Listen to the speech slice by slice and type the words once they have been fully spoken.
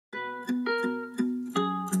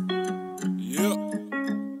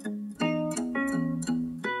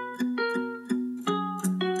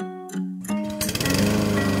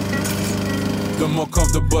more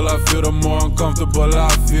comfortable I feel, the more uncomfortable I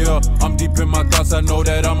feel. I'm deep in my thoughts, I know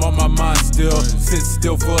that I'm on my mind still. Sit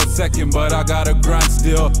still for a second, but I gotta grind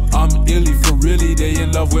still. I'm illy for really, they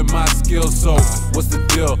in love with my skills. So what's the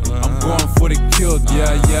deal? I'm going for the kill,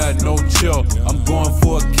 yeah, no chill. I'm going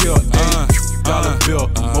for a kill, $8 bill.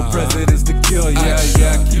 More presidents to kill, yeah,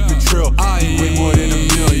 keep it trill. Way more than a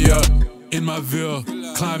meal, yeah. In my Ville,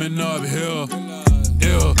 climbing uphill.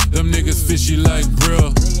 Ill, them niggas fishy like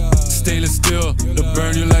brill. Stainless steel, to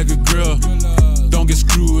burn you like a grill. Don't get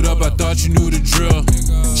screwed up, I thought you knew the drill.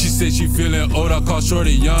 She said she feeling old, I call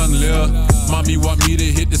shorty young Lil. Mommy want me to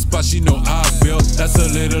hit the spot, she know I will. That's a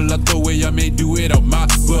little luck the way I may do it out my.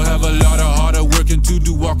 We'll have a lot of harder working to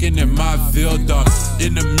do walking in my field.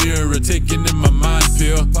 In the mirror, taking in my mind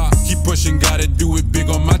pill. Keep pushing, gotta do it big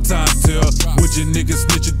on my time till. Would your niggas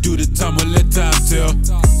snitch or do the time, will let time tell.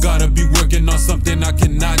 Gotta be working on something, I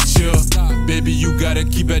cannot chill. Baby, you gotta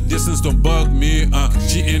keep at distance, don't bug me.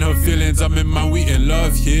 She in her feelings, I'm in mine, we in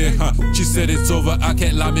love here. She said it's over, I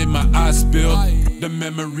can't lie, make my eyes spill. The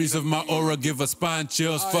memories of my aura give her spine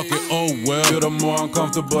chills. Fuck it, oh well. Feel the more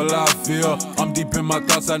uncomfortable I feel. I'm deep in my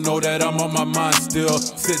thoughts, I know that I'm on my mind still.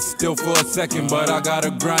 Sit still for a second, but I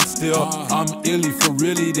gotta grind still. I'm illy for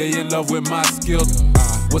really, they in love with my skills.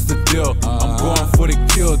 What's the deal? I'm going for the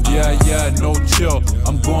kill, yeah, no chill.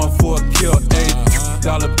 I'm going for a kill,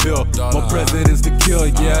 $8 bill. More presidents to kill,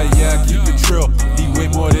 yeah, keep it trill. Need way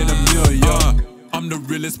more than a meal, yeah. I'm the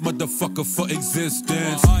realest motherfucker for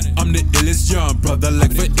existence. I'm the illest young brother,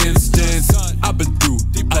 like for instance. I've been through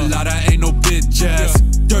a lot, I ain't no bitch ass.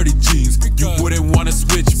 Dirty jeans, you wouldn't wanna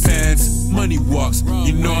switch pants. Money walks,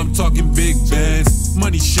 you know I'm talking big bands.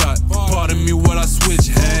 Money shot, pardon me while I switch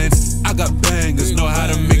hands. I got bangers, know how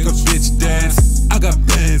to make a bitch dance. I got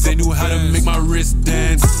bands, they knew how to make my wrist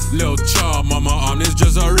dance. Little charm on my arm, it's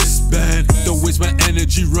just a wristband. Don't waste my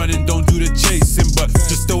energy running, don't do the chasing, but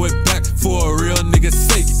just throw it back for a real nigga's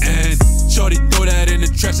sake. And shorty throw that in the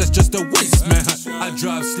trash, that's just a waste, man. I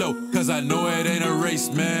drive slow, cause I know it ain't a race,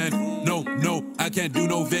 man. No, I can't do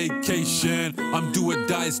no vacation. I'm do or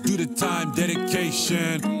die, it's do the time,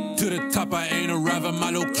 dedication. To the top, I ain't arriving my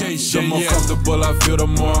location. The more comfortable I feel, the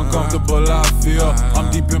more uncomfortable I feel.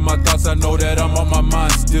 I'm deep in my thoughts, I know that I'm on my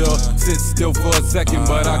mind still. Sit still for a second,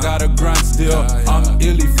 but I gotta grind still. I'm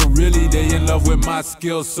illy for really, they in love with my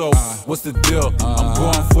skills. So what's the deal? I'm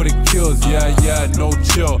going for the kills, yeah, no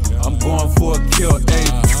chill. I'm going for a kill,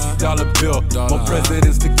 $8 bill. More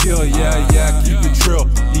presidents to kill, yeah, keep it trill.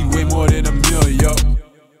 Need way more than a meal, yo.